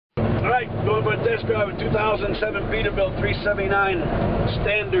Alright, going for a test drive a 2007 Peterbilt 379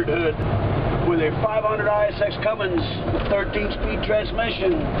 standard hood with a 500 ISX Cummins 13-speed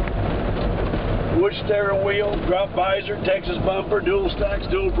transmission, wood steering wheel, drop visor, Texas bumper, dual stacks,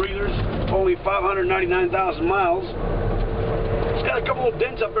 dual breathers, only 599,000 miles. It's got a couple of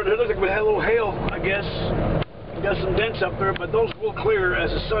dents up there. It looks like we had a little hail, I guess. Got some dents up there, but those will clear as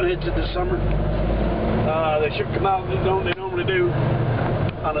the sun hits it this summer. They should come out, they normally do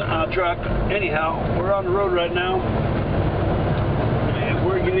on a truck. Anyhow, we're on the road right now, and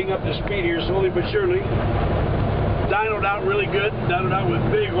we're getting up to speed here slowly but surely. Dynoed out really good, dynoed out with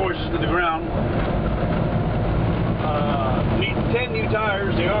big horses to the ground. Need 10 new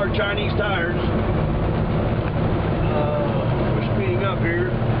tires. They are Chinese tires. We're speeding up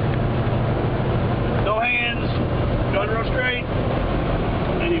here. No hands, going real straight.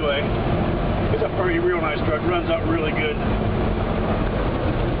 Anyway, it's a pretty real nice truck. Runs out really good.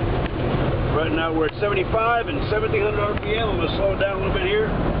 Right now we're at 75 and 1700 RPM. I'm going to slow it down a little bit here.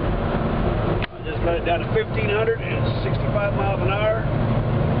 I just got it down to 1500 and 65 miles an hour.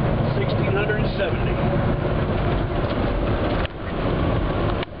 1670.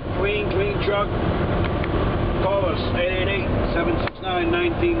 Clean truck. Call us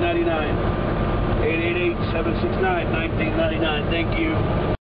 888-769-1999. 888-769-1999. Thank you.